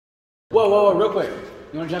Whoa, whoa, whoa, real quick.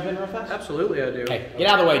 You want to jump in real fast? Absolutely, I do. Hey, get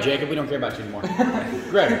out of the way, Jacob. We don't care about you anymore.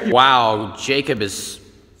 Greg. Wow, Jacob is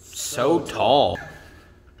so tall.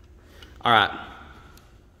 All right.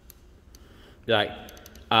 Be like,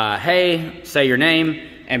 hey, say your name,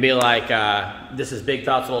 and be like, this is Big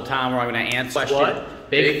Thoughts Little Time, where I'm going to answer question. What?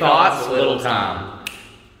 Big Thoughts Little Time.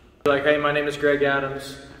 Be like, hey, my name is Greg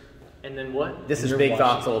Adams. And then what? This is Big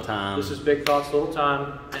Thoughts Little Time. This is Big Thoughts Little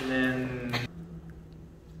Time. And then...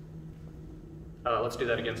 let's do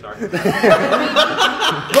that again, sorry.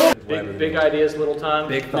 big ideas, little time.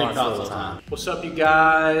 Big thoughts, little time. What's up, you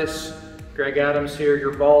guys? Greg Adams here,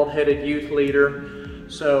 your bald-headed youth leader.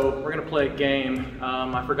 So we're gonna play a game.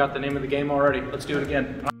 I forgot the name of the game already. Let's do it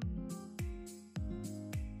again.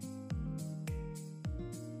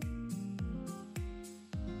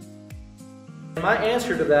 My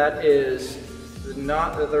answer to that is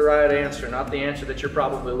not the right answer, not the answer that you're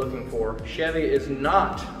probably looking for. Chevy is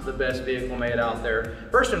not the best vehicle made out there.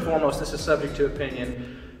 First and foremost, this is subject to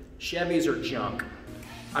opinion. Chevys are junk.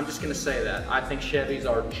 I'm just gonna say that. I think Chevys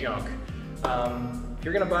are junk. If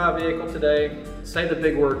you're gonna buy a vehicle today, say the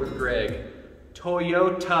big word with Greg.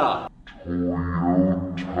 Toyota.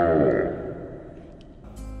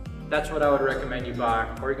 That's what I would recommend you buy.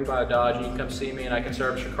 Or you can buy a Dodge and you can come see me and I can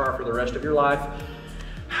service your car for the rest of your life.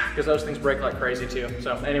 Because those things break like crazy too.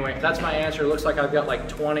 So anyway, that's my answer. It looks like I've got like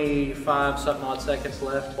 25 something odd seconds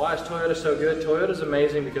left. Why is Toyota so good? Toyota's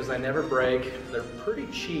amazing because they never break. They're pretty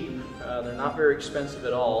cheap. They're not very expensive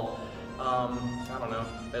at all. I don't know,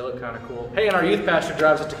 they look kind of cool. Hey, and our youth pastor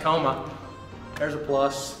drives a Tacoma. There's a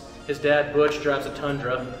plus. His dad, Butch, drives a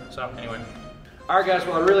Tundra. So anyway. All right, guys,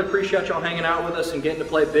 well, I really appreciate y'all hanging out with us and getting to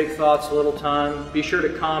play Big Thoughts a little time. Be sure to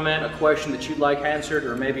comment a question that you'd like answered,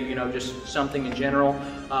 or maybe, you know, just something in general.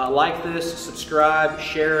 Like this, subscribe,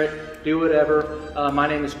 share it, do whatever. My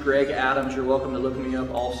name is Greg Adams. You're welcome to look me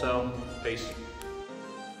up also. Peace.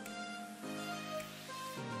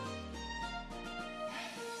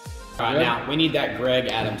 All right, now, we need that Greg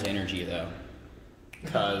Adams energy, though.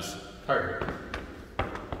 Because... Perfect.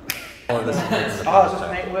 Oh, is this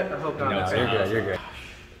paint wet? I hope not. No, you're good, you're good.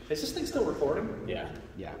 Is this thing still recording? Yeah.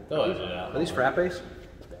 Yeah. They'll edit it out. Are these frappes?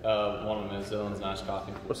 One of them is Dylan's Nice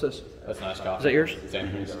Coffee. What's this? That's Nice Coffee. Is that yours? Same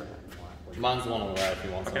here. Mine's the one on the right if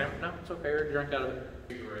you want some. Okay, no, it's okay. I already drank out of it.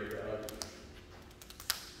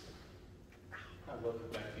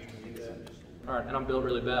 All right, and I'm built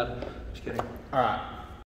really bad. Just kidding. All right.